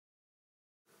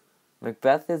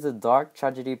Macbeth is a dark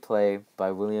tragedy play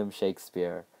by William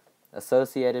Shakespeare,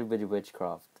 associated with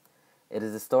witchcraft. It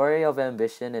is a story of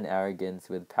ambition and arrogance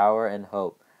with power and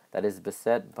hope that is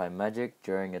beset by magic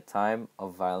during a time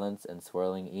of violence and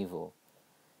swirling evil.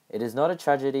 It is not a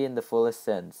tragedy in the fullest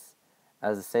sense,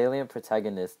 as the salient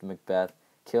protagonist, Macbeth,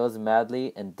 kills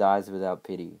madly and dies without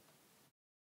pity.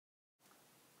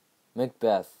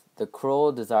 Macbeth, the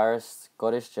cruel, desirous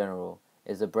Scottish general,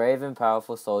 is a brave and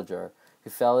powerful soldier who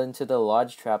fell into the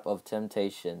large trap of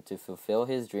temptation to fulfill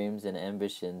his dreams and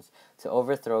ambitions to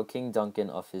overthrow King Duncan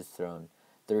off his throne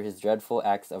through his dreadful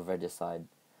acts of regicide.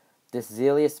 This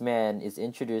zealous man is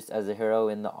introduced as a hero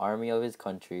in the army of his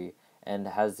country and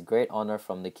has great honor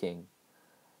from the king.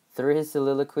 Through his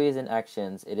soliloquies and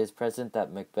actions, it is present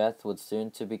that Macbeth would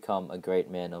soon to become a great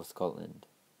man of Scotland.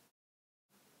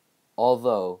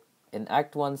 Although, in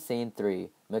Act 1, Scene 3,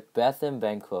 Macbeth and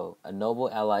Banquo, a noble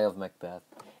ally of Macbeth,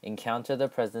 encounter the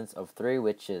presence of three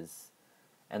witches,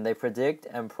 and they predict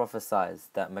and prophesy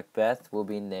that Macbeth will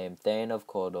be named Thane of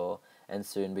Cawdor and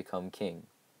soon become king.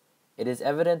 It is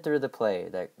evident through the play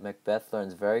that Macbeth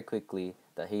learns very quickly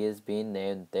that he is being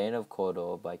named Thane of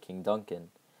Cawdor by King Duncan,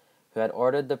 who had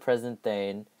ordered the present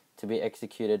Thane to be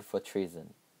executed for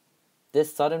treason.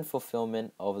 This sudden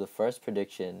fulfillment of the first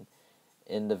prediction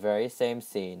in the very same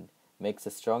scene makes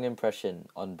a strong impression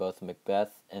on both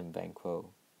Macbeth and Banquo.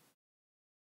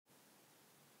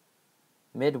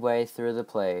 Midway through the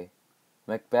play,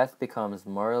 Macbeth becomes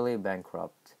morally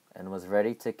bankrupt and was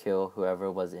ready to kill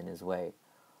whoever was in his way,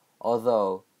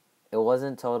 although it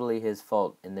wasn't totally his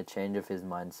fault in the change of his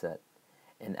mindset.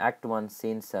 In Act 1,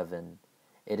 Scene 7,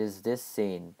 it is this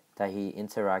scene that he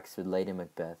interacts with Lady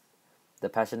Macbeth, the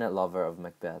passionate lover of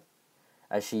Macbeth,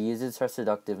 as she uses her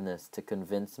seductiveness to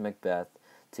convince Macbeth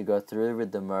to go through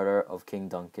with the murder of King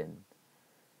Duncan.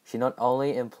 She not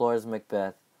only implores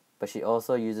Macbeth, but she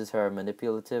also uses her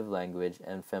manipulative language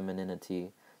and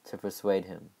femininity to persuade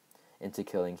him into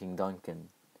killing King Duncan.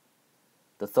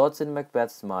 The thoughts in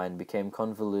Macbeth's mind became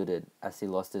convoluted as he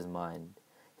lost his mind.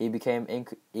 He became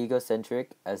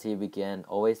egocentric as he began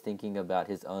always thinking about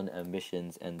his own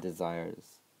ambitions and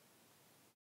desires.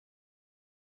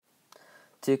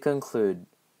 To conclude,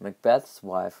 Macbeth's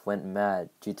wife went mad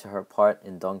due to her part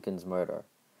in Duncan's murder.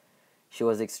 She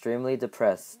was extremely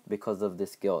depressed because of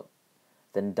this guilt,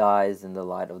 then dies in the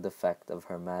light of the fact of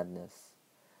her madness.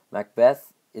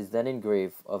 Macbeth is then in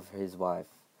grief of his wife.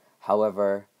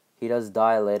 However, he does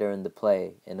die later in the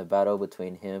play in a battle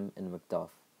between him and Macduff.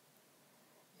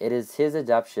 It is his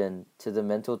adaptation to the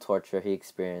mental torture he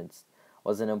experienced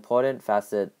was an important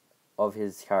facet of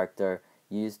his character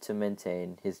used to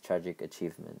maintain his tragic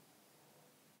achievement.